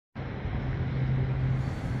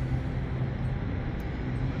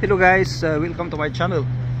Hello guys, welcome to my channel.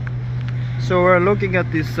 So we're looking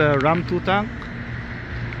at this Ram2 tank.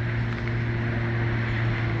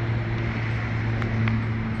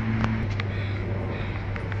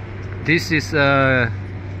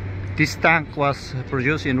 This tank was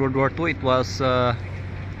produced in World War II. It was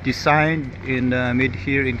designed and made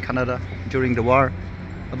here in Canada during the war.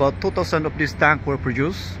 About 2,000 of this tank were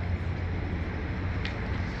produced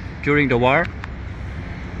during the war.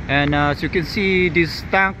 And as you can see, this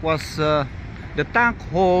tank was the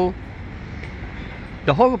whole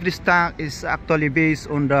of this tank is actually based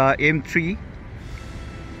on the M3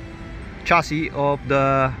 chassis of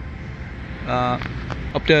the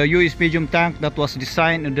US medium tank that was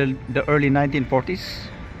designed in the early 1940s.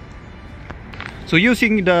 So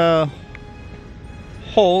using the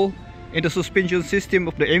hull and the suspension system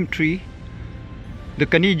of the M3, the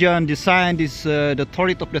Canadian designed this the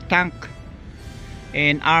turret of the tank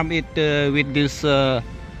and arm it with this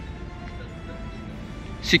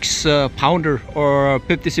 6-pounder or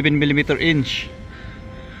 57mm inch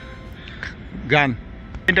gun.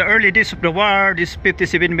 In the early days of the war, this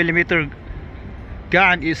 57mm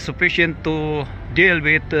gun is sufficient to deal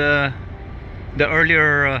with the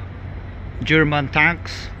earlier German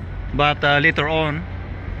tanks, but later on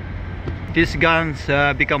these guns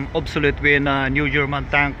become obsolete when new German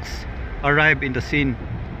tanks arrive in the scene.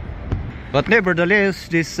 But nevertheless,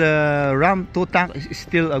 this Ram2 tank is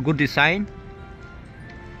still a good design,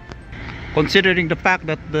 considering the fact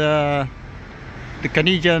that the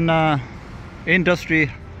Canadian industry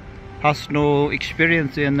has no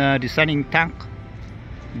experience in designing tank,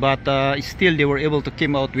 but still they were able to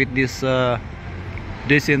come out with this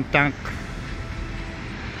decent tank.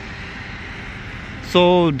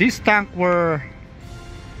 So this tank were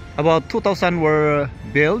about 2,000 were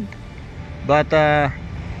built, but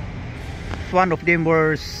one of them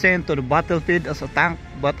were sent to the battlefield as a tank,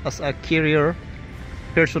 but as a carrier,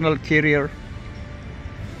 personal carrier,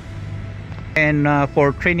 and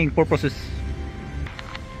for training purposes.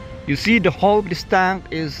 You see, the hull of this tank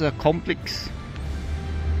is complex.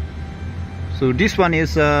 So this one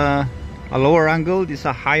is a lower angle, this is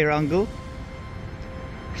a higher angle.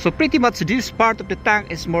 So pretty much this part of the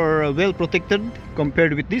tank is more well protected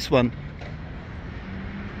compared with this one.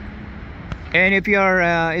 And if you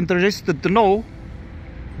are interested to know,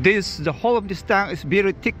 the hull of this tank is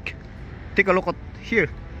very thick. Take a look at here.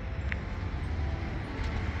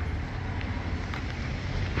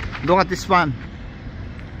 Look at this one.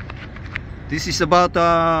 This is about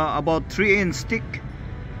 3-inch thick.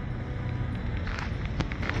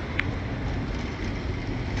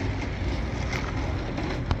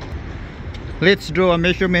 Let's draw a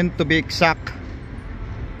measurement to be exact.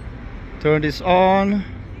 Turn this on.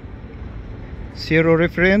 0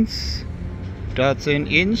 reference. That's an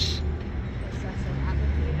inch.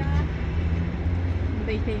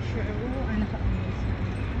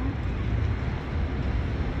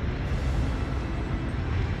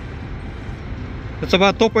 That's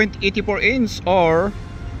about 2.84 inch, or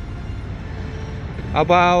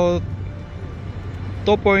about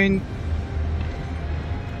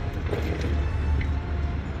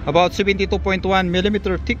 72.1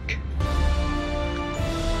 millimeter thick.